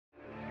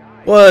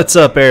What's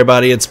up,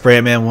 everybody? It's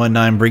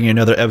Brandman19 bringing you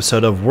another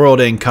episode of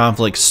World End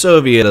Conflict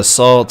Soviet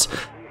Assault.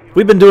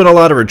 We've been doing a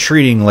lot of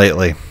retreating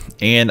lately,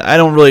 and I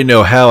don't really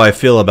know how I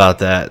feel about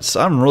that, so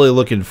I'm really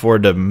looking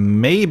forward to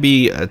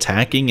maybe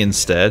attacking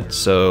instead.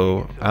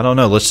 So, I don't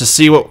know. Let's just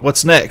see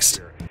what's next.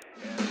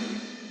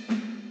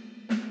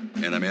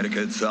 In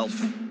America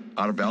itself,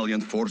 our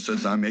valiant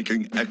forces are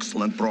making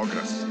excellent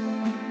progress.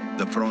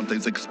 The front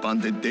is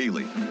expanded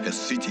daily as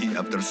city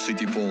after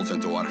city falls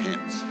into our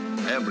hands.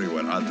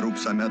 Everywhere, our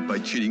troops are met by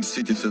cheating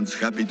citizens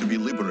happy to be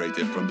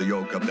liberated from the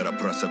yoke of their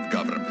oppressive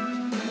government.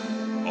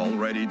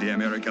 Already, the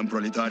American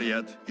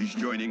proletariat is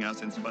joining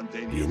us in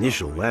spontaneous... The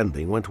initial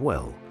landing went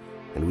well,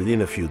 and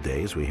within a few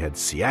days we had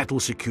Seattle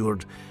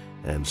secured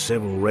and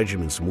several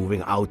regiments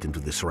moving out into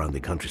the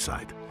surrounding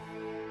countryside.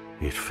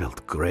 It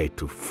felt great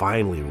to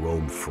finally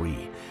roam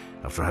free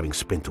after having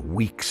spent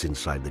weeks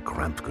inside the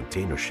cramped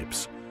container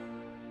ships.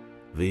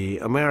 The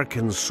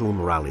Americans soon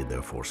rallied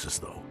their forces,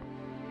 though,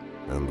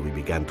 and we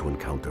began to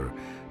encounter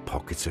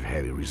pockets of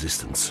heavy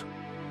resistance.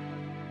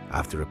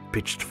 After a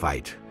pitched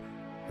fight,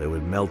 they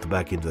would melt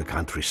back into the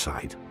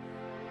countryside,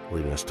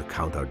 leaving us to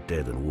count our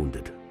dead and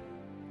wounded.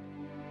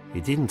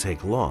 It didn't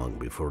take long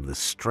before the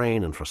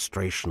strain and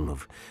frustration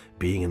of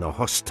being in a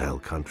hostile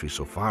country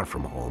so far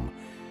from home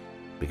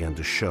began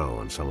to show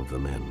on some of the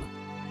men.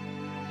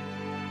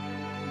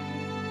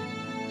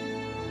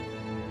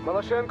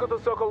 Maloshenko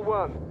to Sokol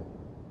 1.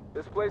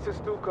 This place is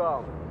too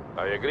calm.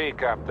 I agree,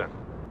 Captain.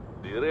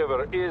 The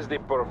river is the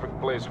perfect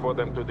place for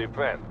them to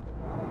defend.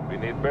 We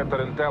need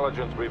better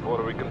intelligence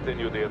before we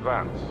continue the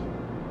advance.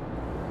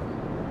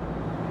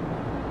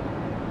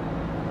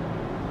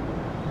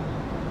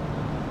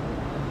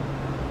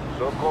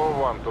 Sokol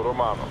 1 to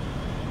Romanov.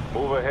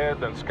 Move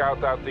ahead and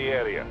scout out the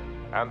area.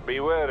 And be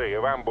wary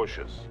of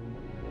ambushes.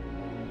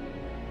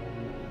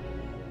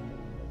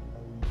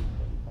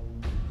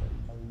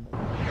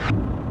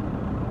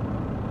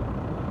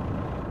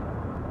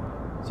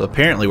 So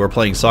apparently we're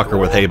playing soccer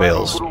with hay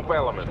bales. Group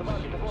elements.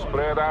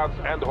 Spread out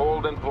and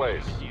hold in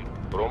place.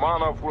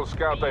 Romanov will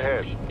scout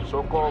ahead.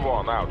 Sokol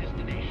 1 out.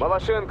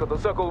 Maloshenko to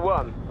Sokol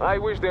 1. I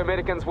wish the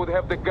Americans would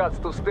have the guts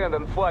to stand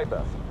and fight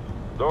us.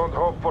 Don't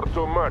hope for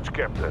too much,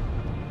 Captain.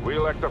 We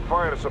lack the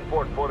fire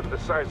support for a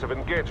decisive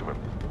engagement.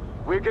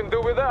 We can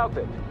do without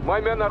it. My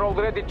men are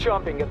already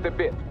chomping at the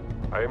bit.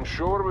 I am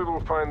sure we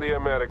will find the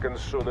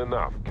Americans soon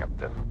enough,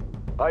 Captain.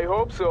 I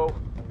hope so.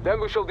 Then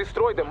we shall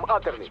destroy them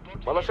utterly.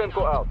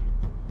 Maloshenko out.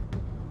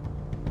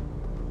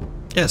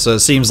 Yeah, so it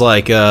seems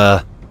like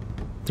their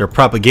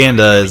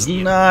propaganda is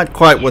not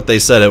quite what they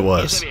said it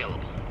was.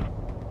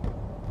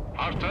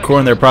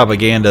 According to their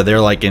propaganda,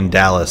 they're like in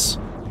Dallas.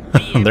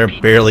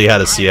 They're barely out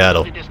of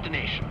Seattle.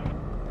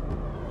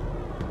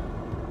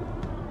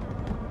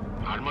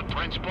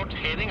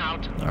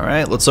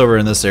 Alright, let's over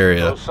in this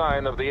area. No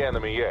sign of the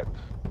enemy yet.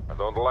 I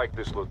don't like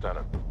this,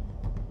 Lieutenant.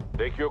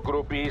 Take your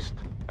group east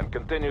and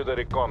continue the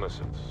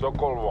reconnaissance.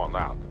 Sokol 1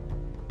 out.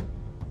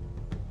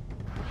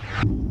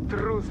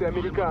 Truce,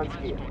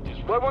 Amerikansky.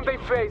 Why won't they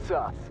face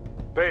us?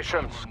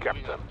 Patience,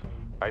 Captain.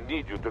 I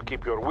need you to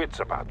keep your wits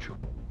about you.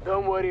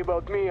 Don't worry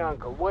about me,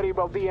 Uncle. Worry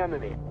about the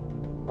enemy.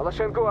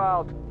 Maloshenko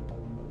out.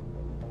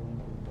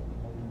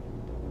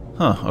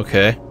 Huh,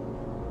 okay.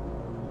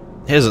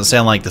 He doesn't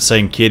sound like the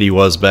same kid he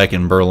was back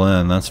in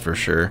Berlin, that's for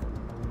sure.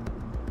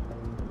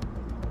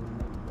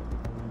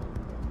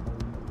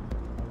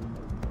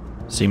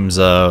 Seems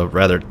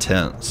rather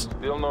tense.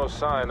 Still no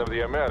sign of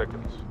the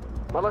Americans.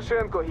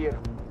 Maloshenko here.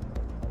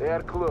 They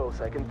are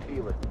close, I can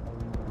feel it.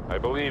 I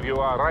believe you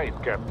are right,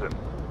 Captain.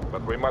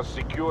 But we must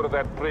secure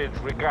that bridge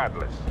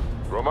regardless.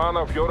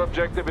 Romanov, your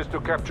objective is to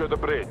capture the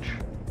bridge.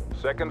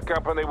 Second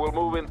Company will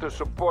move in to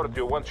support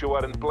you once you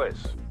are in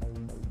place.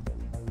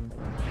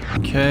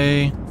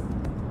 Okay.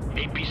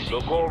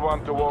 Sokol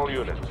 1 to all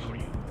units.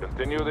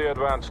 Continue the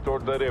advance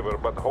toward the river,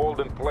 but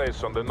hold in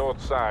place on the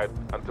north side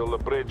until the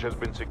bridge has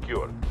been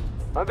secured.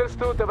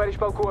 Understood, товарищ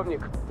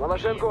полковник.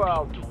 Maloshenko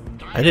out.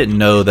 I didn't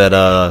know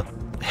that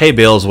hay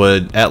bales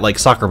would act like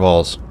soccer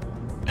balls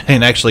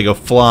and actually go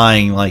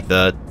flying like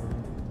that.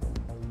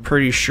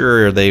 Pretty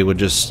sure they would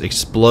just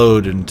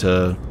explode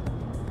into,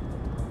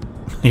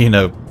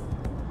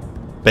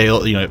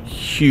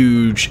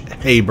 huge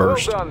hay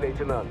burst. Well done,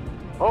 Lieutenant.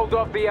 Hold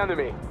off the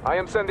enemy. I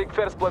am sending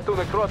first platoon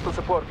across to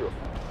support you.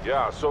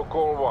 Yeah,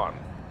 Sokol 1.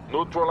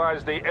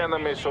 Neutralize the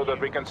enemy so that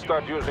we can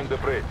start using the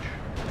bridge.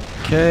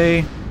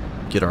 Okay.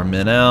 Get our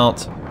men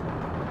out.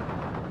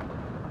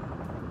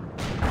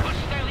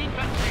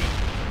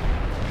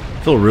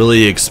 Feel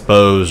really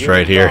exposed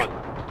right here.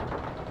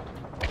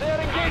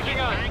 They're engaging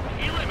us.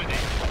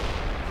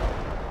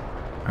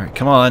 Alright,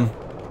 come on.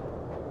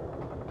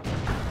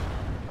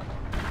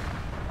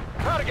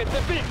 Target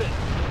defeated.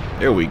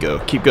 There we go.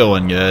 Keep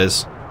going,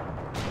 guys.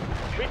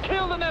 We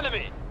killed an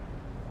enemy.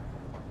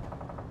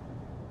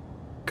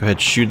 Go ahead,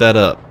 shoot that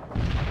up.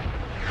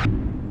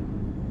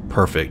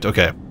 Perfect,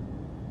 okay.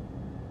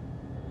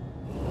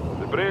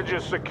 The bridge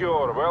is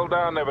secure. Well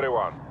done,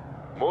 everyone.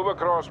 Move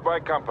across by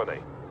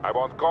company. I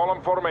want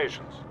column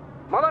formations.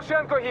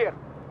 Maloshenko here.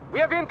 We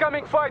have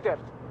incoming fighters.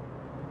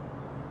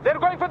 They're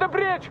going for the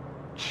bridge!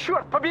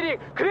 Черт побери!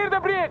 Clear the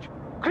bridge!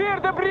 Clear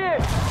the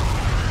bridge!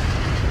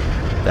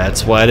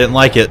 That's why I didn't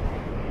like it.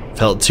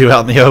 Felt too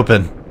out in the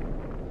open.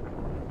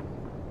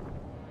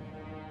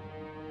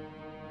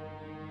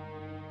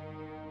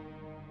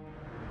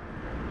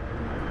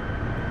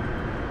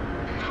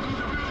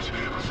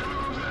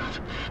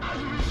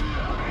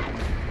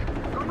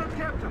 Comrade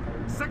Captain,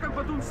 second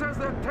platoon says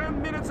they're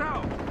 10 minutes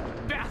out.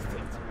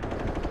 Bastards!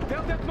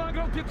 Tell that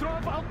mongrel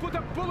Petrov I'll put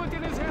a bullet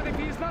in his head if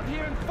he's not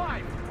here in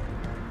 5!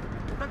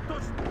 Так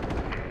точно.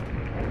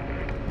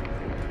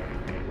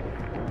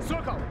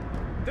 Sokol!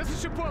 This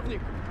is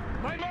Shipovnik!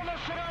 My men are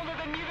surrounded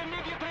and need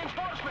immediate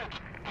reinforcement!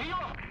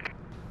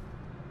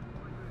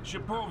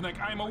 Shipovnik,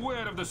 I'm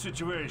aware of the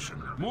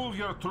situation. Move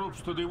your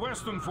troops to the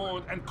western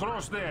ford and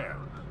cross there.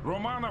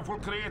 Romanov will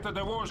create a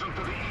diversion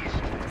to the east.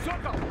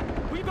 Sokol!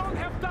 We don't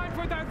have time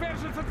for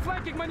diversions and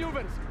flanking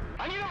maneuvers!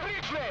 I need a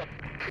bridge there!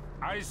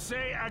 I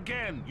say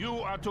again, you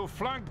are to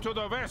flank to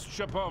the west,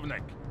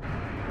 Shipovnik.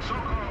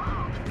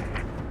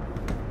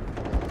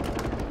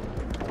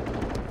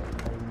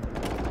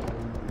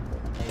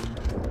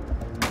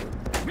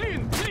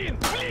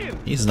 Clean!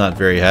 He's not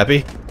very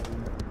happy.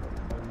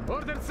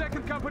 Order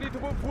second company to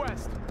move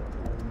west.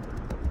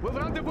 We'll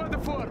rendezvous at the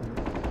fort.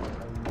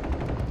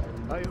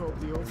 I hope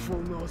the old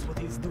fool knows what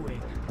he's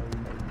doing.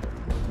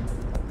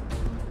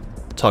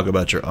 Talk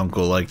about your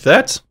uncle like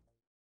that.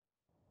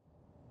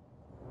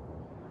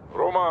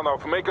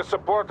 Romanov, make a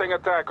supporting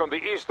attack on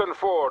the eastern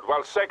ford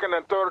while 2nd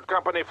and 3rd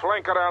Company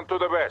flank around to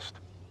the west.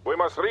 We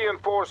must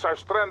reinforce our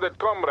stranded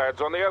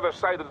comrades on the other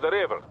side of the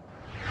river.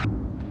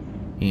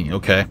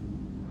 Okay.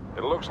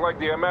 It looks like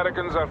the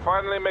Americans are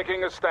finally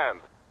making a stand.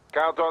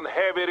 Count on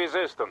heavy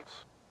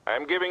resistance. I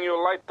am giving you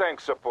light tank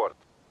support.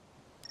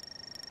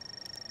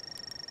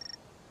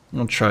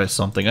 I'll try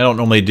something. I don't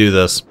normally do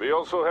this. We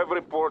also have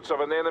reports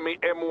of an enemy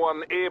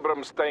M1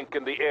 Abrams tank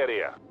in the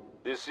area.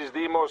 This is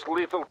the most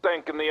lethal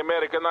tank in the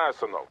American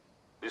arsenal.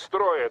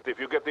 Destroy it if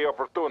you get the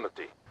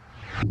opportunity.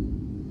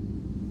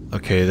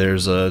 Okay,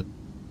 there's a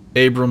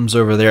Abrams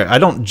over there. I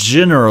don't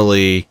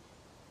generally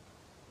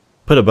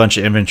put a bunch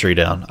of infantry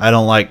down. I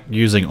don't like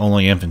using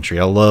only infantry.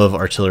 I love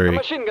artillery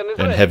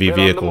and heavy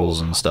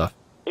vehicles and stuff.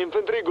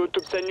 Infantry good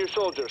to send new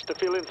soldiers to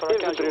fill in for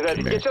infantry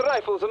ready. Get your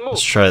rifles and move.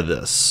 Let's try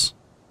this.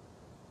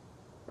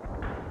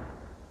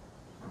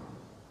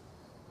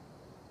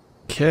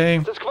 Okay.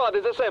 The squad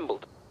is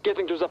assembled.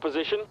 Getting to the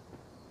position.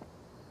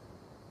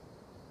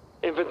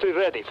 Infantry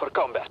ready for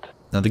combat.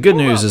 Now the good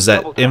news is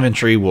that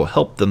infantry will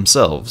help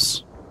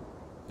themselves.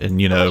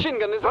 And, you know,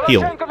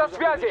 heal.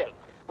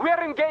 We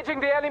are engaging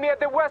the enemy at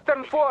the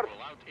western fort.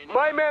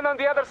 My men on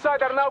the other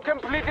side are now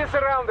completely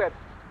surrounded.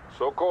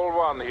 Sokol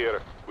 1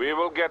 here. We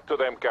will get to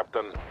them,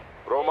 Captain.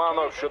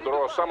 Romanov should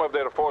draw some of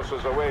their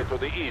forces away to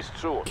the east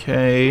soon.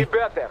 Okay. Be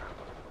better.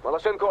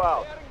 Malashenko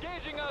out. They are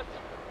engaging us.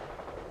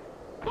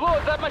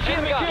 Blow that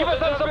machine gun. Give us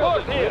some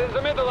support here. We're in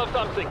the middle of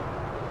something.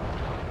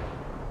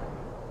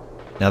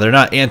 Now they're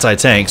not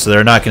anti-tank, so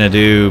they're not going to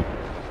do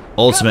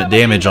ultimate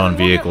damage on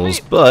vehicles,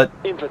 but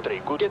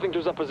infantry, good. Getting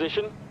to the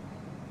position.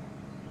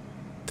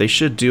 They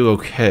should do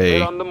okay.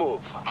 They're on the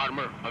move.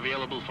 Armor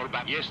available for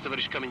back. Yes,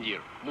 Tavarish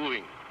Commandeer.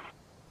 Moving.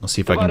 Let's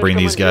see if I can bring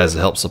these guys to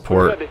help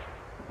support.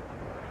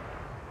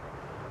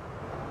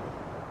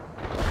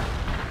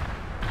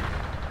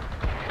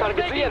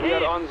 Targets in. We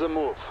are on the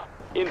move.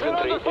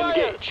 Infantry,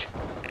 engage.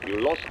 You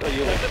lost a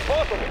unit.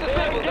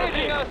 They're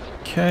engaging us.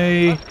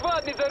 Okay. Our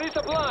squad needs a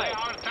resupply. They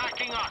are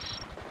attacking us.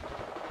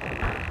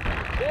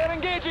 They're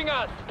engaging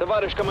us.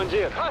 Tavarish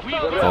Commandeer.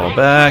 Fall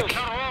back.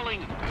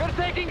 We're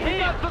taking heat.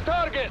 That's the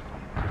target.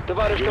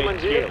 Tavarish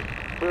Commandeer.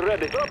 We're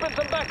ready. Drop in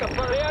some backup.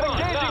 They are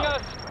engaging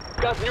us.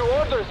 Got new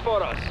orders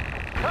for us.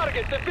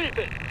 Target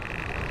defeated.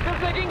 They're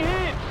taking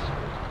heat.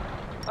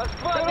 Our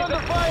squad is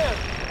under fire.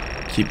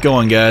 Keep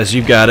going, guys.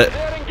 You've got it.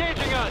 They're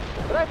engaging us.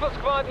 Rifle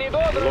squad need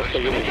orders.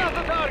 We got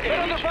the target.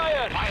 They're under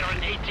fire. Fire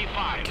on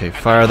 85. Okay,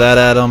 fire that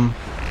at them.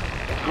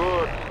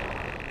 Good.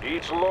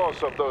 Each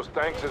loss of those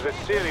tanks is a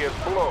serious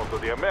blow to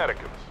the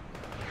Americans.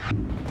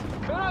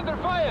 They're under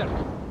fire.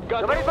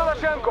 Tavarish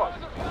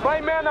Malashenko, my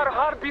men are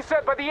hard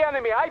beset by the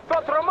enemy. I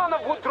thought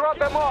Romanov would draw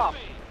them off.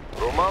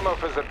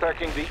 Romanov is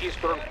attacking the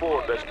eastern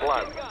ford as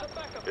planned.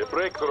 A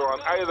breakthrough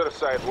on either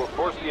side will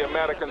force the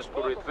Americans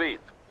to retreat.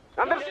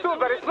 Understood,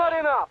 but it's not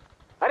enough.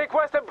 I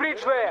request a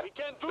bridge layer.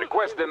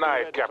 Request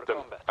denied, Captain.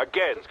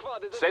 Again,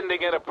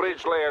 sending in a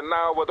bridge layer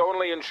now would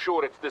only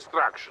ensure its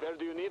destruction.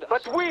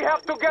 But we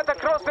have to get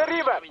across the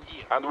river.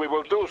 And we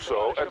will do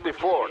so at the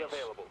fords.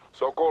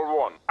 Sokol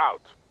 1,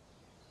 out.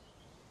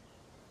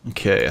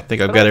 Okay, I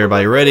think I've got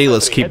everybody ready.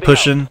 Let's keep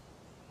pushing.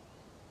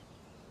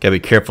 Gotta be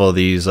careful of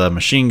these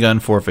machine gun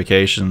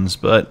fortifications,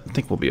 but I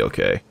think we'll be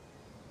okay.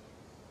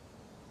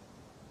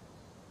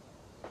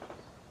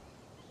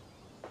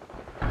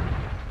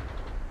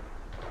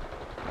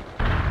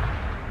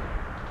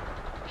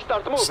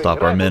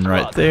 Stop our men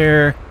right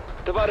there.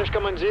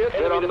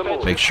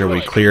 Make sure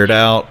we clear it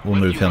out. We'll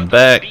move him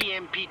back.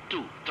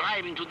 BMP-2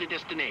 driving to the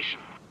destination.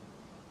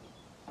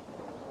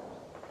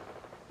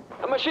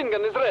 A machine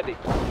gun is ready.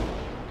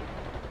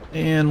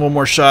 And one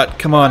more shot.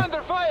 Come on.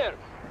 Under fire.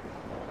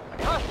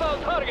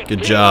 Hostile target.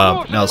 Good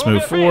job. Now let's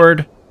move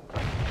forward.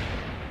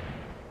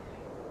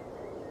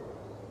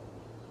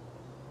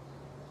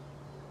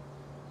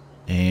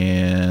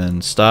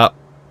 And stop.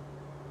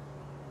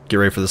 Get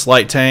ready for this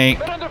light tank.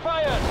 They're under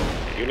fire.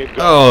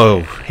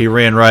 Oh, he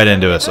ran right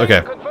into us.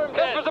 Okay. Confirmed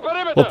head for the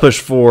perimeter. We'll push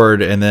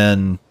forward and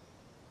then...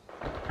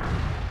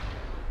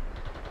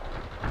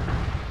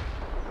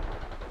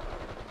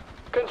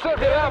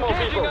 Conserve your ammo,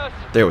 people.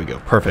 There we go.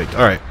 Perfect.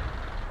 Alright.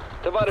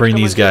 Tavares Bring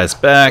these Commander. guys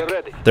back. We're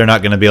ready. They're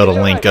not going to be able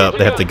to link up.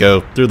 They have to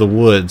go through the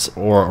woods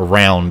or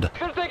around.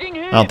 They're taking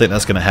hit. I don't think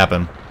that's going to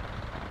happen.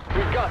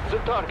 We got the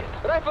target.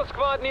 Rifle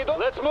squad need.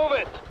 Let's move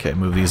it. Okay,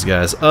 move these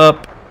guys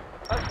up.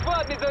 A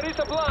squad needs a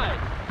resupply.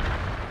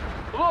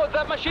 Load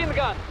that machine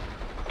gun.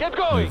 Get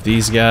going. Move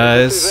these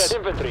guys.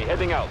 Infantry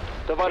heading out.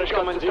 Tavares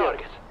Commander.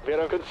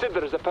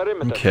 Consider the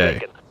perimeter Okay.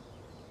 taken.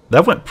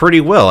 That went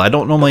pretty well. I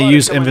don't normally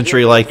use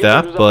infantry like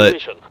that,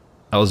 but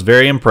I was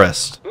very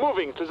impressed.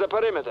 Moving to the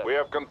perimeter. We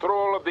have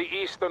control of the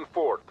eastern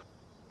fort.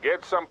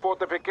 Get some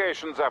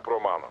fortifications up,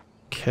 Romano.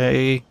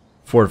 Okay,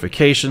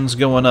 fortifications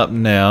going up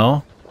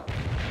now.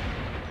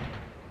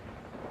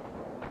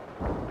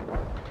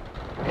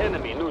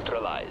 Enemy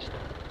neutralized.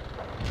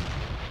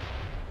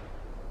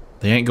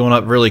 They ain't going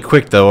up really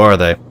quick though, are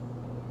they?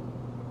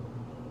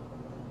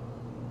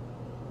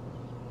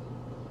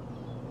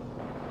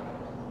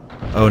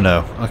 Oh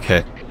no,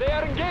 okay. They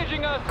are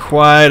engaging us.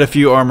 Quite a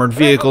few armored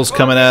vehicles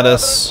coming at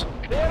us.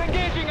 They are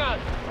engaging us.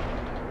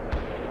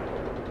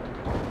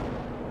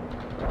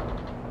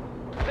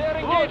 They are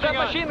engaging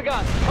us. Machine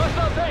gun.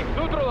 Hostile tank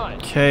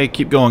neutralized. Okay,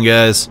 keep going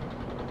guys.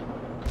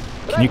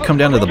 Can you come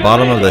down to the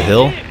bottom of the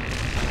hill?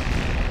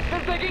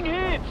 They're taking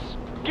hits.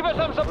 Give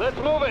us some. Let's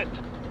move it.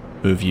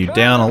 Move you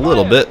down a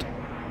little bit.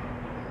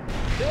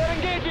 They are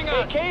engaging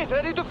us. AK is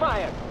ready to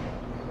fire.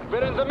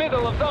 We're in the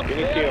middle of something.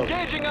 They are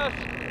engaging us.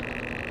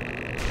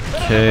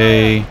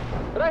 Okay.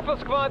 Rifle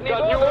squad need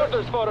new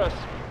orders for us.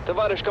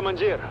 Tavares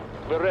Commander,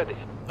 we're ready.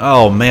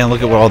 Oh man,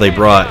 look at what all they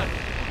brought.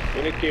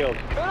 Unit killed.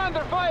 They're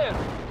under fire.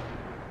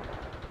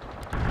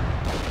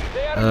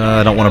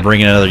 I don't want to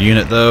bring in another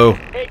unit though.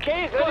 AK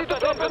is ready to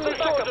drop in the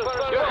soldiers.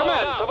 Your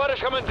command, Tavares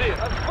Commander. A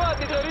squad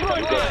needs a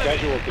resupply.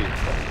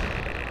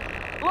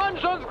 Casualties.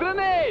 Launch those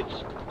grenades.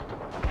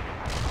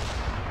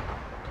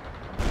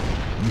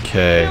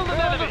 Okay. Kill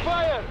the enemy.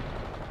 Fire.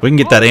 We can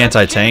get that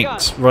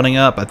anti-tanks running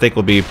up. I think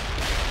we'll be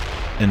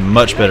in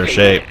much better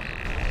shape.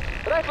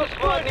 Rifle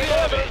squad need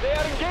orders. They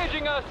are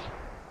engaging us.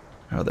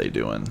 How are they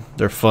doing?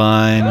 They're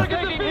fine. They're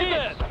getting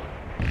hit.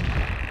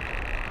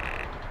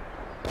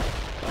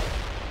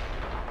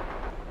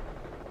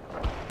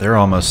 They're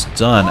almost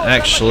done,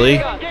 actually.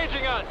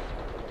 Engaging us.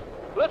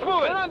 Let's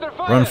move it. Under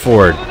fire. Run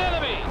forward. Kill an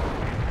enemy.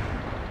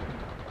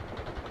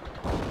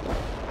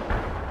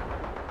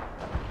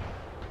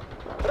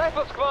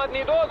 Rifle squad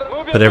need order.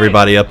 Move your Put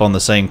everybody up on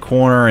the same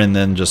corner and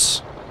then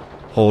just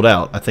hold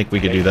out. I think we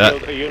could do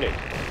that. way.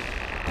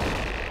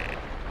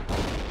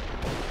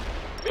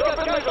 We got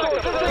the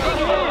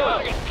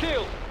target.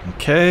 Killed.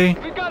 Okay.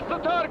 We got the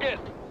target.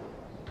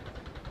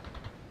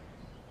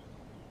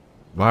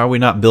 Why are we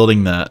not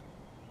building that?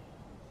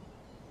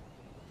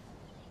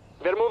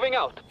 We're moving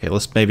out. Okay,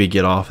 let's maybe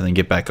get off and then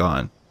get back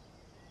on.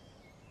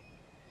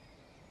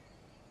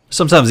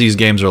 Sometimes these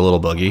games are a little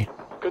buggy.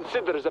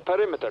 Consider the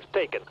perimeter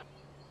taken.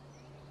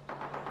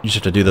 You just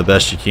have to do the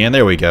best you can.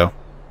 There we go.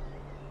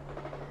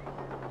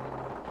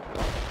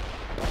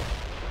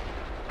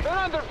 They're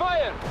under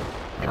fire.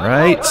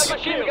 Alright.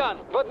 Machine gun.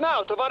 But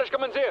now, Tavares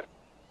Commander.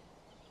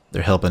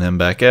 They're helping him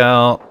back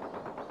out.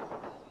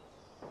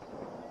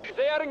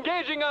 They are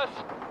engaging us.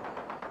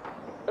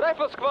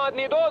 Rifle squad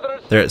need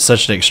orders. They're at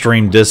such an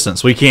extreme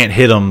distance. We can't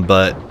hit them,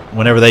 but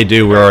whenever they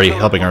do, we're already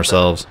helping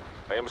ourselves.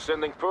 I am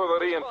sending further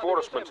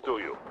reinforcements to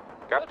you.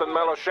 Captain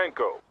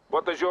Maloshenko,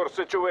 what is your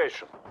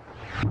situation?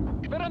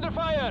 We're under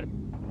fire.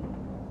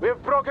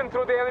 We've broken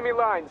through the enemy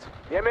lines.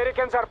 The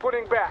Americans are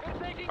pulling back.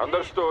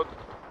 Understood.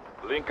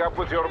 Link up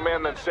with your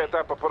men and set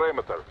up a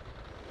perimeter.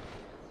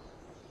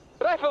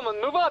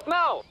 Rifleman, move out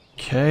now.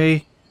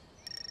 Okay.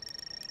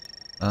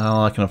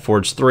 Oh, I can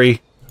afford 3.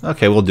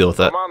 Okay, we'll deal with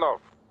that. Romanov,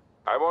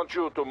 I want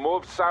you to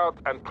move south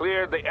and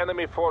clear the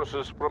enemy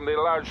forces from the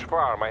large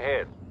farm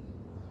ahead.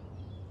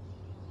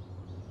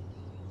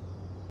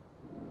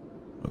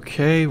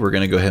 Okay, we're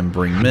gonna go ahead and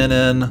bring men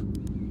in.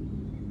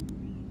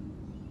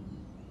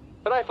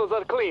 Rifles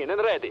are clean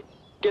and ready.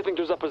 Getting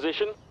to the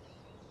position.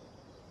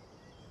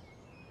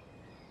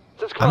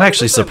 I'm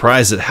actually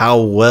surprised at how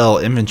well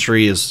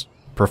infantry is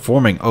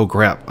performing. Oh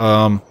crap.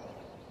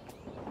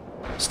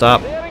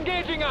 Stop. They are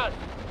engaging us.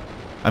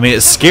 I mean,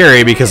 it's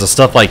scary because of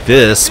stuff like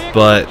this,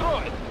 but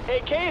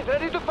AK is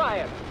ready to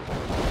fire.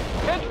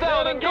 Heads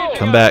down and go.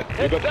 come back.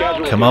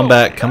 Come on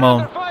back. Come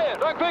on. Fire.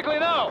 Run quickly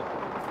now.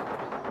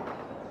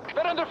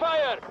 They're under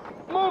fire.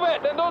 Move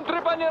it and don't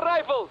trip on your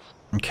rifles.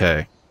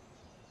 Okay.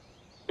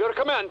 Your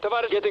command,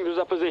 Tavares. Getting to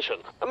the position.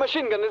 A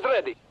machine gun is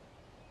ready.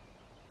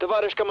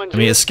 Tavares Commander. I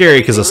mean, it's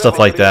scary because of stuff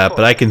like that,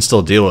 but I can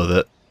still deal with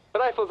it.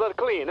 Rifles are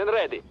clean and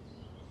ready.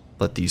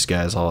 Let these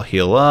guys all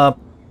heal up.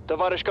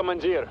 Товарищ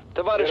командир,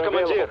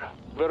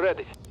 we're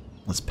ready.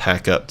 Let's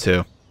pack up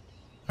too.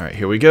 Alright,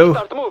 here we go.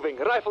 Start moving,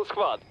 rifle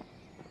squad.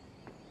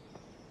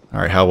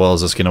 Alright, how well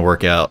is this going to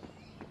work out?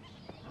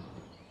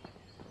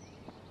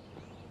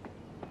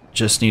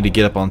 Just need to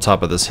get up on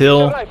top of this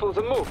hill. Rifles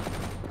and move.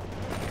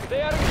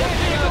 They are engaging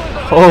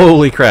us.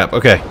 Holy crap,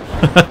 okay.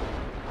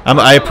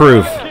 I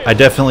approve. I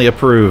definitely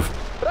approve.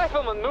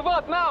 Riflemen, move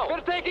out now.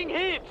 We're taking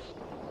hits.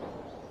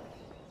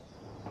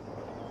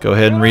 Go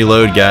ahead and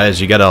reload,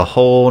 guys. You got a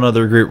whole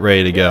nother group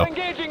ready to go. They're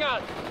engaging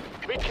us.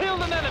 We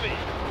killed an enemy.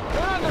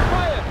 They're under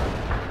fire.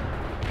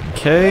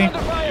 Okay. Under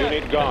fire.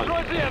 Unit gone.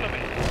 Destroy the enemy.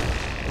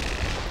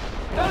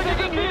 They're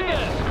taking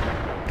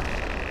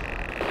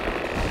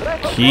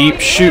hits. Keep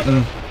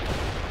shooting.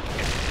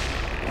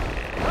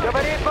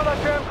 Говорит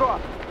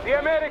Malachenko, the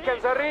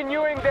Americans are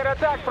renewing their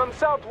attack from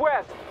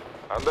southwest.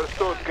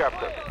 Understood,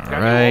 Captain.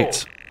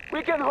 Alright.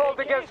 We can hold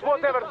against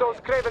whatever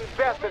those craven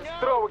bastards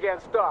throw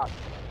against us.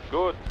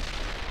 Good.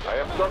 I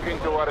am talking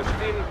to our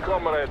esteemed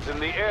comrades in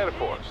the Air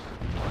Force,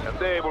 and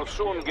they will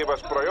soon give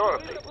us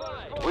priority.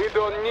 We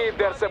don't need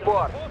their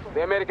support.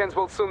 The Americans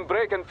will soon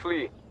break and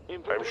flee.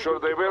 I'm sure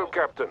they will,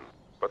 Captain,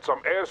 but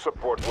some air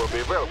support will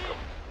be welcome.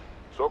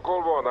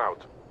 Sokol 1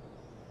 out.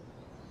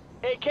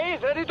 AK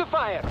is ready to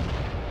fire.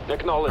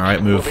 Acknowledge.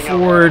 Alright, move Moving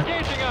forward. Out.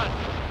 Engaging us.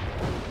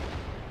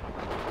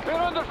 We're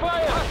under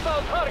fire.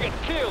 Hostile target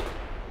killed.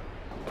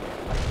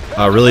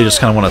 I really just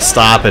kind of want to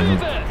stop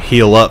and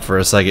heal up for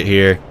a second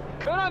here.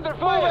 We're under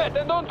fire.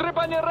 And don't trip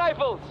on your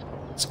rifles.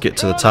 Let's get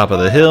to the top of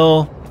the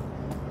hill.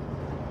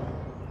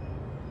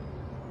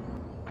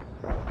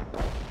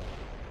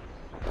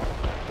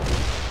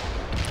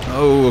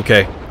 Oh,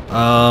 okay.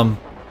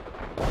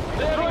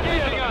 They're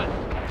engaging us.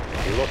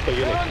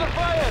 We're under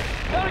fire.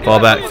 Target Fall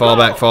back, is fall low.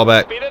 back, fall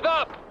back. Speed it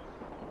up.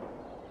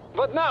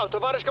 What now,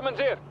 Tavarish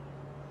Commander?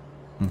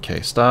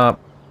 Okay, stop.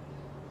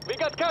 We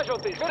got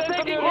casualties. We're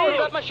taking hold of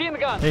that machine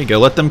gun. There you go,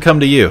 let them come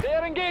to you.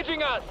 They're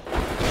engaging us. We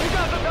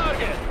got the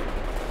target.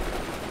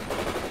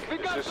 We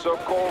got This is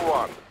Sokol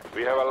 1.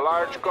 We have a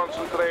large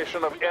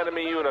concentration of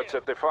enemy units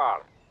at the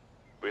farm.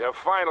 We have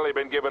finally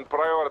been given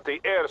priority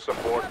air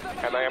support,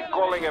 and I am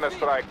calling in a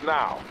strike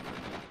now.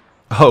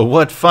 Oh,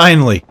 what?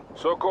 Finally.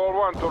 Sokol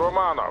 1 to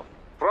Romanov.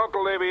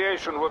 Frontal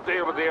aviation will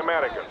deal with the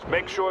Americans.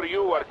 Make sure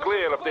you are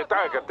clear of the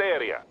target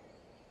area.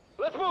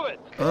 Let's move it.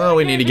 Oh,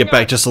 we need to get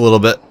back just a little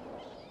bit.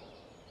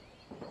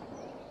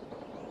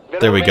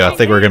 There we go. I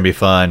think we're going to be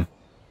fine.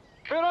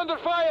 We're under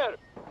fire.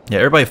 Yeah,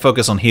 everybody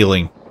focus on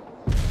healing.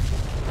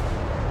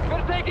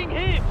 We're taking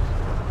hits.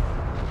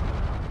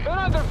 We're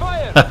under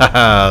fire.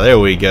 Haha, there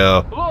we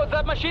go. Load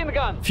that machine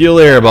gun. Fuel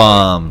air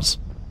bombs.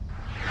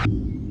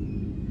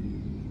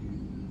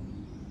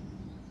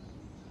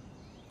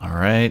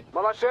 Alright.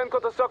 Malachenko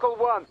to Sokol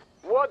 1.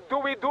 What do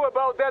we do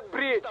about that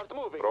bridge? Start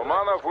moving.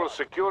 Romanov will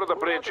secure the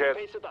bridgehead,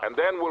 and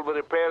then we'll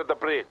repair the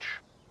bridge.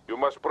 You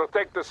must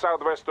protect the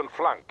southwestern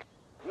flank.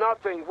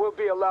 Nothing will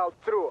be allowed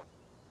through.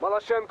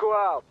 Malachenko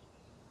out.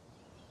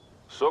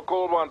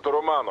 Sokol 1 to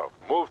Romanov.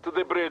 Move to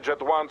the bridge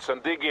at once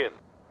and dig in.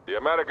 The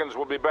Americans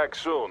will be back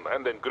soon,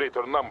 and in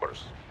greater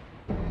numbers.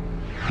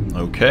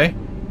 Okay.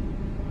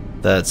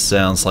 That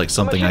sounds like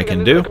something I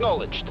can do.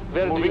 Acknowledged.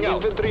 We're moving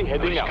out. Infantry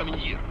heading out.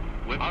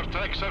 Our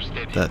tracks are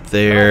steady. That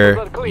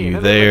there, you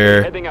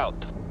there, Heading out.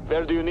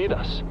 Where do you need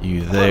us?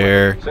 you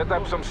there, Set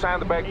up some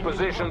sandbag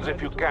positions if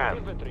you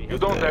can. You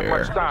don't have there,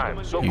 much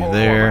time. Sokol you 1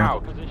 there.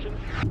 out.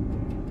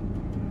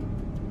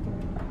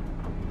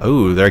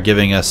 Oh, they're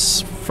giving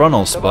us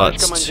frontal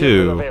spots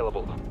too.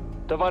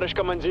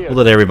 We'll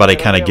let everybody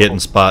kind of get in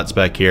spots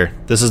back here.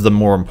 This is the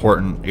more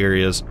important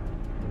areas.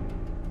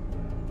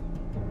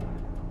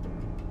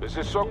 This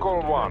is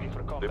Sokol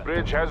 1. The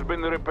bridge has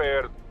been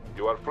repaired.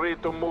 You are free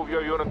to move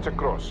your units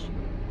across.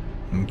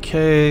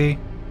 Okay.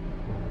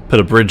 Put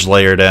a bridge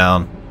layer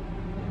down.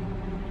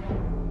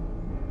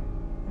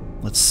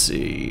 Let's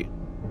see.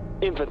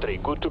 Infantry,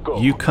 good to go.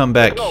 You come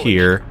back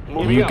here.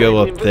 You go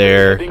up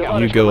there.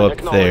 You go up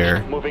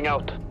there. Moving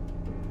out.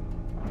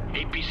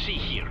 APC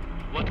here.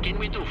 What can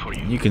we do for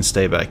you? You can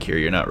stay back here.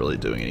 You're not really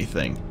doing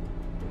anything.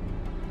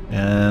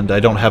 And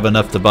I don't have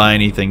enough to buy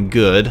anything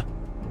good.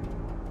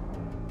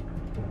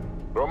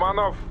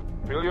 Romanov,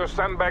 fill your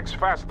sandbags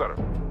faster.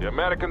 The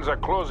Americans are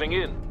closing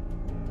in.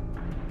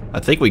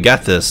 I think we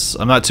got this.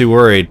 I'm not too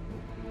worried.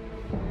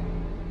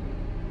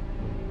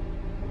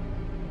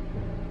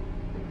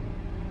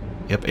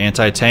 Yep,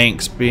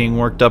 anti-tanks being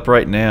worked up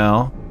right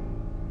now.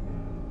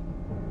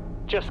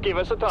 Just give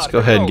us a target. Let's go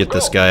ahead and get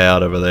this guy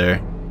out over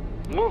there.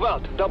 Move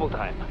out. Double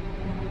time.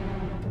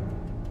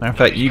 Matter of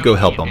fact, you go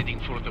help him. Heading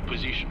for the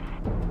position.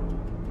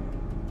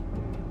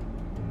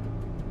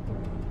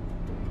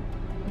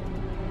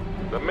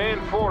 The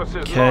main force is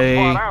Okay.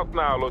 not far out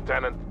now,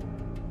 Lieutenant.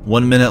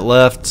 1 minute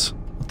left.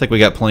 I think we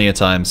got plenty of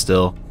time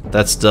still.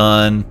 That's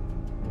done.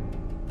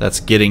 That's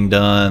getting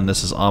done.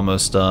 This is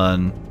almost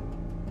done.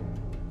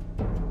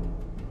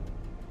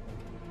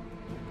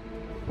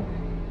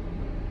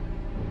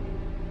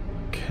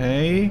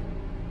 Okay.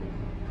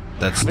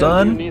 That's Where do you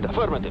done. need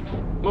affirmative.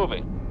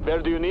 Moving.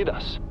 Where do you need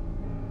us?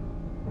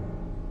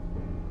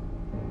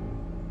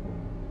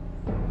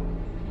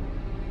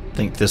 I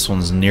think this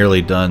one's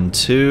nearly done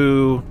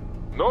too.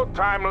 No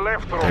time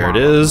left, Romano. There it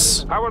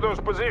is. How are those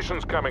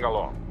positions coming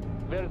along?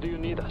 Where do you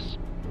need us?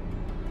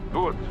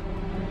 Good.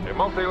 A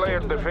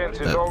multi-layered defense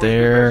is That always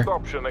there. the best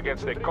option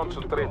against a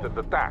concentrated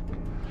attack.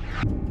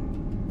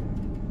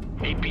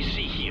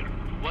 APC here.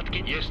 What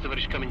can yes,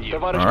 товарищ командир?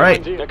 All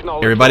right,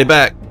 everybody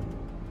back.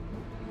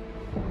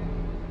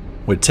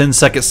 With 10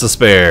 seconds to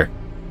spare.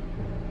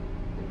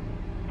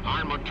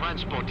 Armored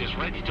transport is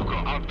ready to go.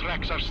 Our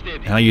tracks are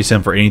steady. And I use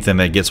him for anything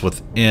that gets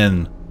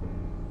within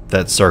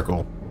that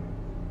circle.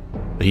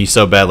 But he's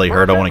so badly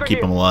hurt, I want to keep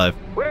him alive.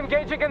 We're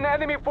engaging an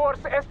enemy force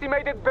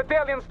estimated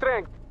battalion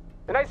strength.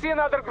 And I see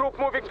another group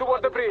moving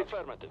toward the bridge.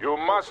 You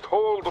must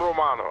hold,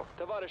 Romano.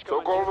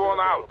 So-called one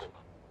out.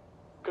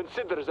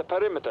 Consider the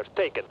perimeter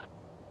taken.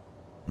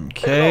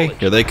 Okay,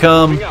 here they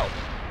come.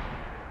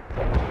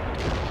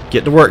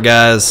 Get to work,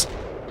 guys.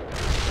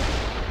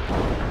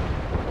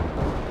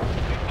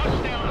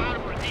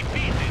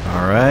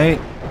 Alright.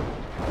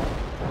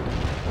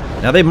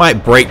 Now they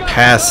might break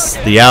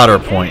past the outer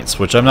points,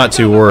 which I'm not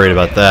too worried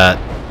about that.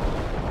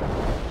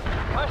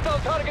 Hostile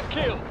target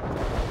killed.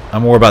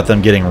 I'm more about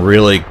them getting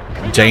really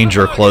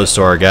danger close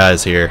to our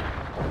guys here.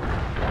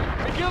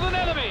 We killed an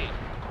enemy.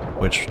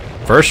 Which,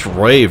 first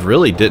wave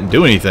really didn't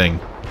do anything.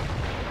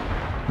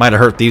 Might have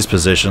hurt these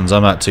positions.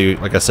 I'm not too,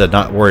 like I said,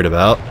 not worried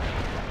about.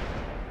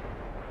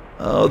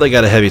 Oh, they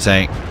got a heavy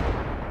tank.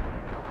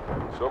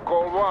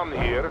 So-called one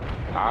here.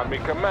 Army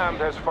Command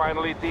has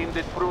finally deemed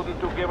it prudent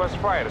to give us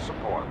fire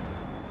support.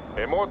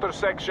 A mortar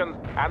section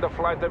and a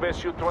flight of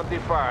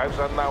Su-25s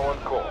are now on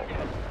call.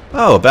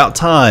 Oh, about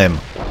time.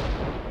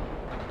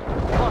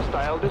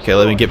 Hostile Okay,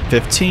 let me get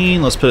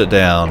 15. Let's put it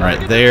down.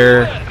 Right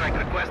there.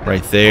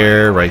 Right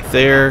there. Right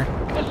there.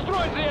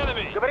 Destroys the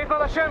enemy. Говорит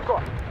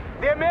Малашенko,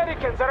 the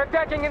Americans are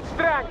attacking in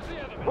strength.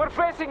 We're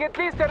facing at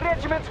least a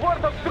regiment's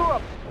worth of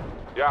troops.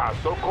 Yeah,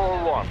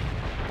 so-called one.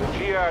 The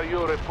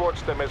GRU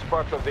reports them as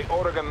part of the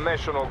Oregon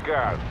National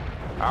Guard.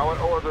 Our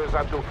orders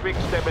are to fix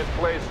them in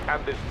place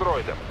and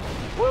destroy them.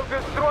 We'll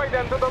destroy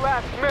them to the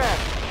last man.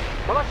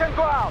 Malashенko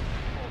out.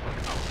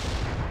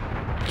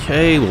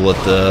 Okay, we'll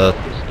let the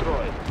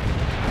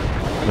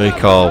what do you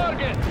call?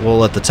 We'll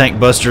let the tank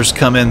busters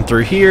come in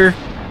through here. The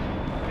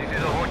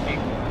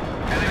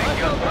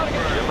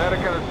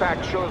American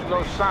attack shows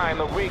no sign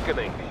of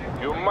weakening.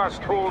 You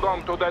must hold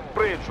on to that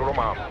bridge,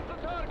 Romano.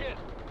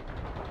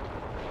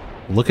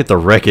 Look at the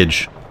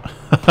wreckage.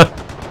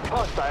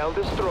 Hostile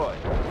destroyed.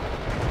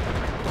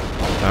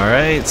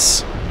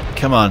 Alright.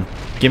 Come on.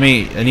 Give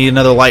me... I need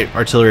another light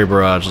artillery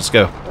barrage. Let's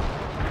go.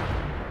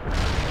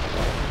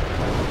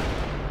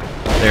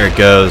 There it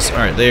goes.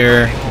 Alright,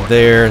 there.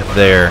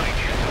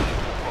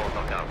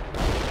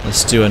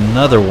 Let's do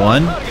another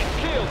one. Target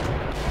killed.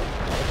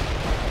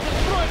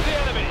 Destroys the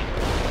enemy.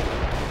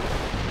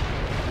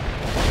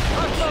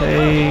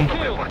 Okay.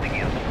 Killed.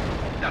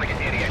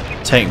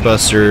 Tank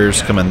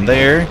busters coming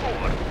there.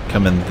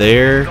 Coming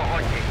there.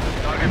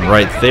 And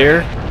right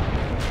there.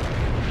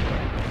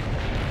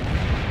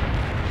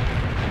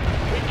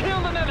 We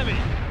killed an enemy.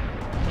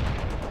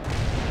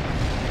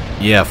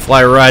 Yeah,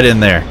 fly right in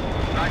there.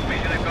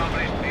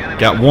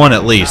 Got one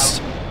at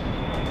least.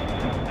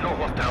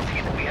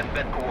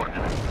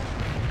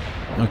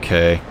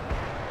 Okay.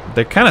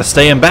 They're kind of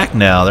staying back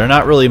now. They're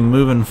not really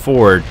moving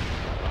forward.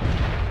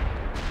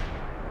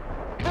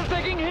 They're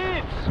taking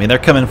hits. I mean, they're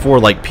coming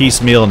forward like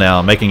piecemeal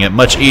now, making it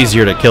much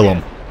easier to kill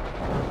them.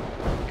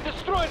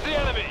 Destroys the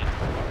enemy.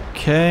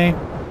 Okay.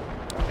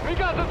 We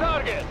got the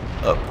target.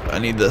 Oh, I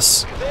need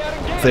this.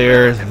 They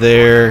are engaged.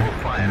 There,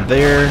 and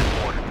there.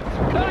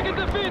 Target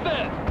defeated.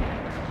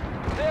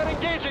 They are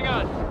engaging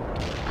us.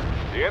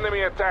 The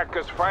enemy attack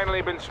has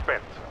finally been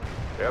spent.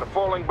 They're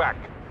falling back.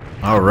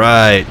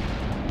 Alright.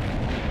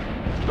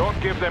 Don't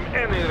give them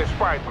any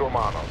respite,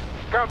 Romano.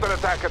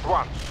 Counterattack at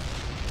once.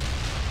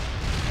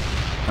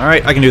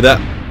 Alright, I can do that.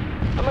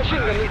 A machine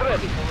gun is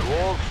ready.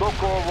 To all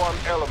so-called one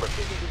elements.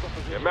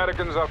 The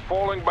Americans are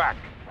falling back.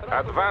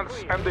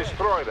 Advance and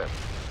destroy them.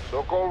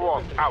 So-called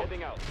one out.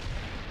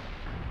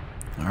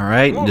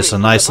 Alright, just a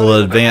nice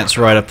little advance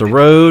right up the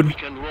road. We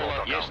can roll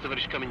out. Yes,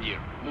 товарищ командир.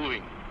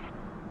 Moving.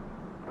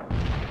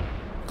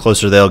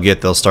 Closer they'll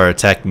get, they'll start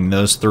attacking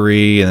those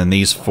three, and then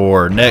these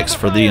four next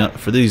for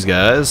these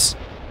guys.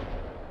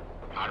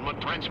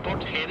 Armored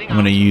transport heading I'm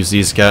gonna out. use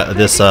these guys,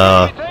 this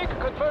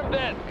Confirm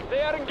that.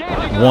 They are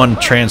engaging one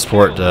us.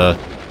 transport to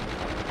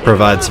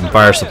provide some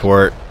fire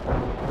support.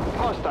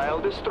 Hostile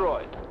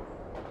destroyed.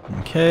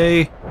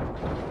 Okay.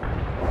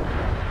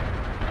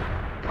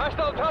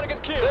 Hostile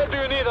target killed. Where do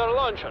you need our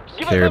launchers?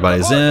 Give Okay, us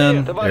everybody's support here,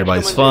 in. товарищ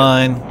Everybody's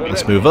командир. fine.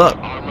 Let's move up.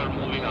 Armor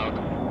moving out.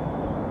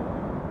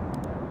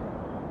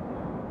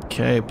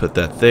 Okay, put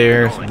that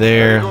there, Very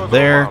there, good,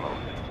 there. Romano.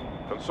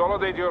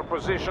 Consolidate your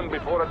position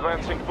before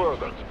advancing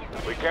further.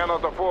 We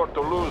cannot afford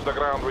to lose the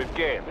ground we've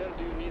gained.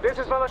 This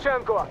is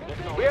Malashенko.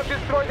 We have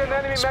destroyed an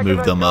enemy Let's move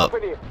mechanized them up.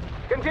 company.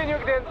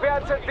 Continuing the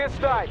advance at this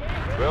side.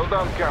 Well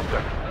done,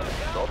 Captain.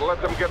 Don't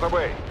let them get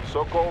away.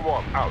 So-called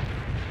one out.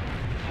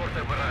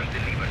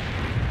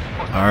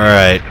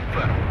 Alright.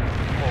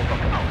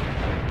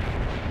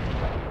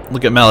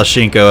 Look at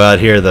Malashenko out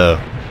here, though.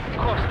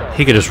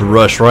 He could just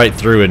rush right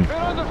through and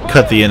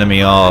cut the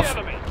enemy off.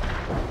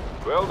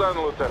 Well done,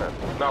 Lieutenant.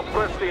 Now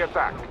press the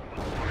attack.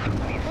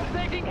 We're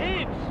taking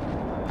hits.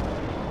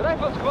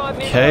 Rifle squad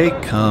needs Okay,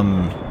 orders.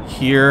 come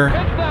here.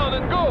 Heads down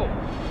and go.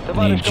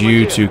 I need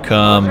you to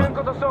come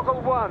Lutsenko to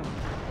Sokol 1.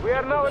 We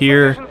are now at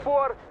here. Position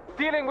 4,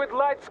 dealing with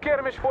light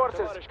skirmish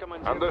forces.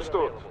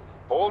 Understood.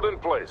 Hold in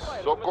place.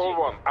 Sokol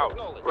 1,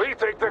 out.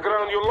 Retake the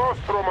ground you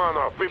lost,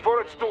 Romanov,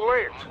 before it's too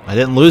late. I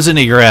didn't lose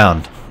any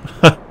ground.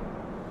 They're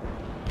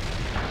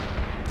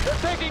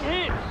taking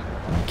hits.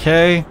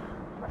 Okay,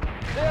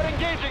 They are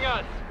engaging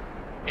us.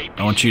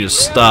 I want you to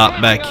stop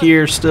back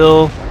here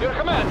still. Your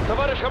command,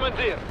 Tavarish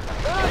Commandeer.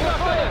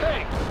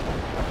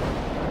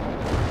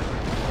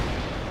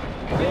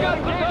 We got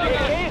the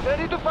target.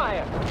 Ready to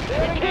fire.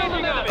 They're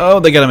engaging us. Oh,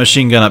 they got a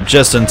machine gun up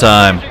just in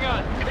time.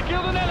 They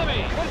killed an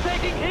enemy. They're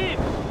taking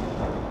hits.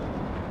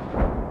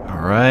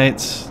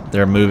 Alright,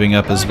 they're moving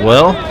up as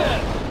well.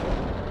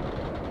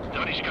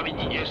 Товарищ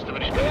командир, есть,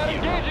 товарищ They are командир.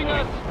 engaging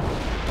us.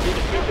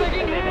 They're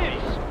taking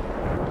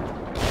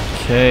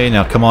hits. Okay,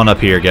 now come on up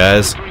here,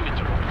 guys.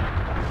 Perimeter.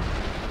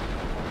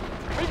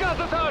 We got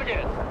the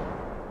target.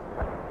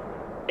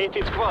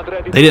 18th squad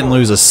ready. They didn't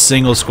lose a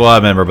single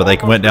squad member, but they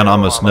went down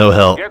almost no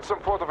health. Get some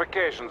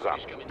fortifications up.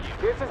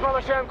 This is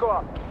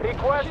Malashenko.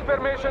 Request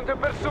permission to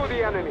pursue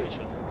the enemy.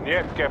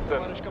 Yet,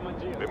 Captain.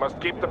 We must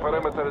keep the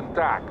perimeter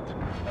intact.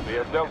 We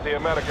have dealt the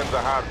Americans a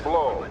hard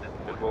blow.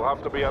 It will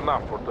have to be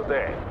enough for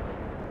today.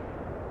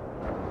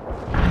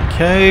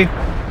 Okay,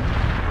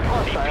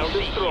 Hostile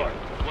destroyed.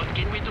 What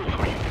can we do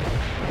for you?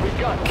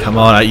 come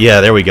on.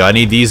 Yeah, there we go. I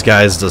need these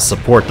guys to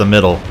support the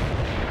middle.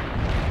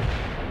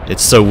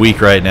 It's so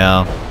weak right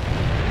now.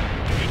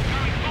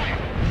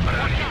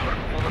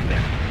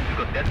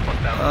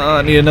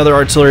 I need another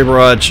artillery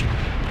barrage.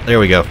 There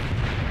we go.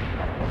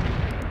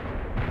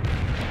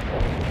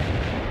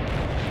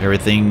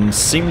 Everything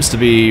seems to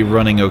be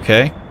running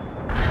okay.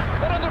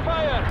 They're under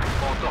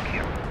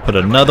fire. Put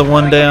another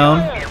one down.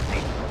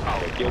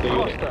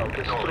 Hostile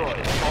destroyed.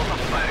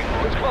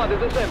 The squad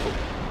is assembled.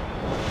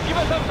 Give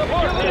us some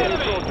support. Kill the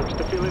enemy. Soldiers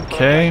to fill in for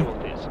Okay.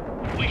 casualties.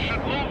 We should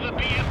move the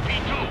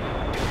BFP-2.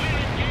 We're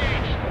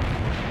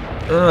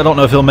engaged. I don't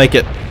know if he'll make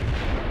it.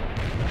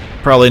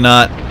 Probably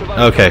not.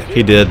 Okay,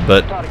 he did,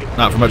 but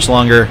not for much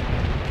longer.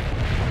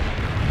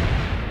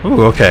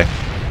 Ooh, okay.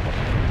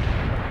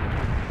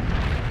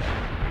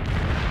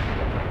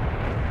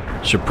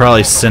 Should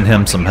probably send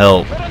him some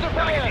help. They're under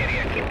fire.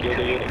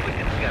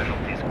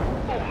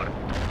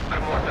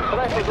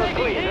 Rifles are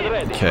clean and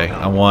ready. Okay,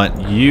 I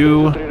want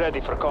you Infantry ready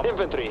for combat.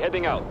 Infantry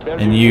heading out. Where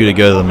do and you you need to us?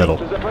 go to the middle.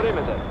 To the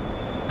perimeter.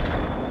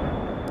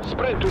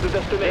 Sprint to the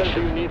destination. Where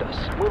do you need us?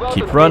 Move out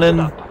Keep and running.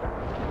 beat it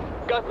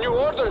up. Got new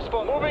orders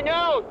for moving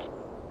out.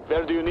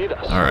 Where do you need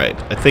us? Alright,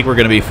 I think we're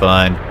gonna be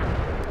fine.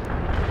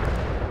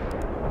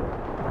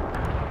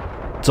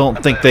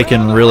 Don't think they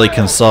can really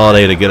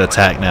consolidate a good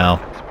attack now.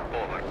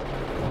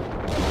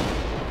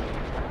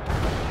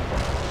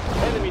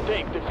 Enemy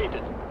tank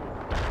defeated.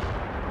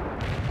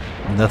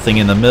 Nothing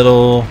in the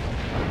middle.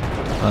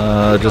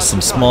 Just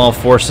some small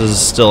forces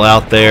still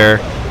out there.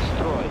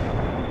 Destroyed.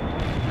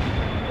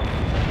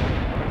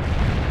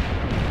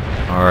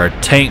 Our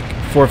tank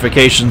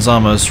fortification's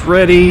almost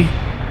ready.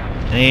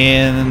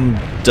 And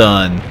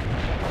done.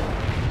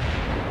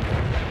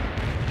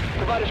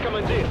 Tavarish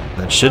Commandeer.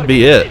 That should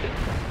be it.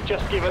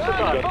 Just give us a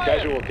target.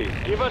 Casualties.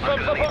 Give us some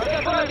support.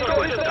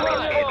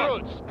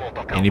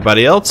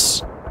 Anybody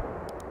else?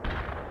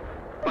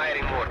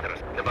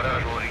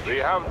 We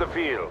have the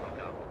field.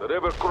 The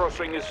river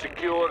crossing is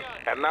secure,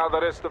 and now the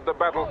rest of the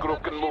battle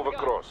group can move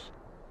across.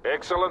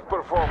 Excellent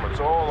performance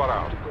all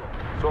around.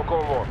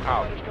 Sokol 1,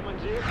 out.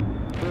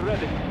 We're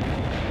ready.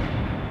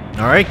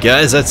 Alright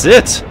guys, that's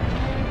it.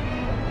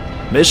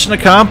 Mission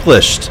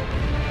accomplished.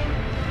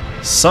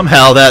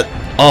 Somehow that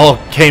all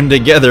came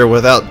together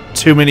without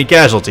too many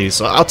casualties,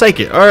 so I'll take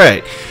it.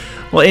 Alright.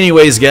 Well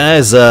anyways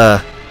guys,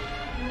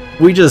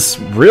 we just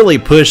really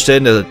pushed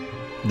into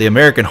the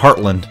American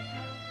heartland.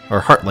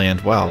 Or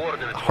heartland, wow.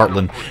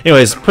 Heartland.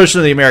 Anyways, pushed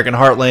into the American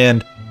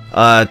heartland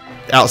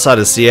outside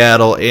of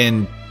Seattle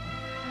and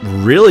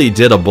really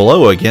did a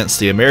blow against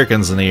the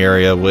Americans in the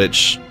area,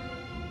 which,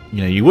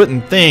 you know, you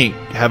wouldn't think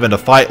having a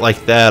fight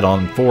like that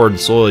on foreign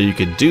soil you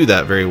could do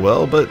that very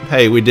well, but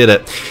hey, we did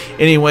it.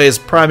 Anyways,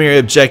 primary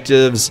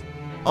objectives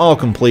all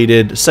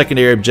completed.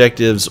 Secondary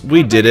objectives,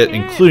 we did it,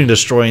 including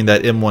destroying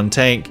that M1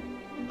 tank,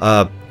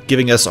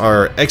 giving us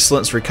our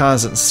Excellence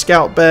Reconnaissance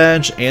Scout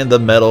Badge and the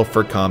Medal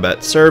for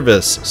Combat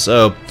Service.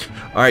 So,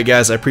 alright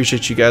guys, I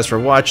appreciate you guys for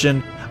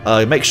watching.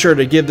 Make sure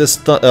to give this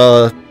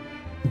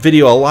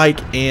video a like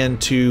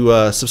and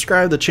to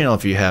subscribe to the channel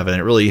if you haven't.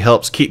 It really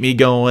helps keep me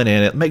going,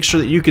 and it makes sure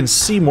that you can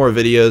see more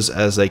videos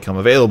as they come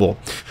available.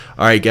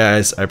 Alright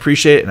guys, I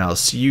appreciate it, and I'll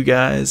see you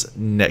guys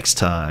next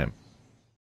time.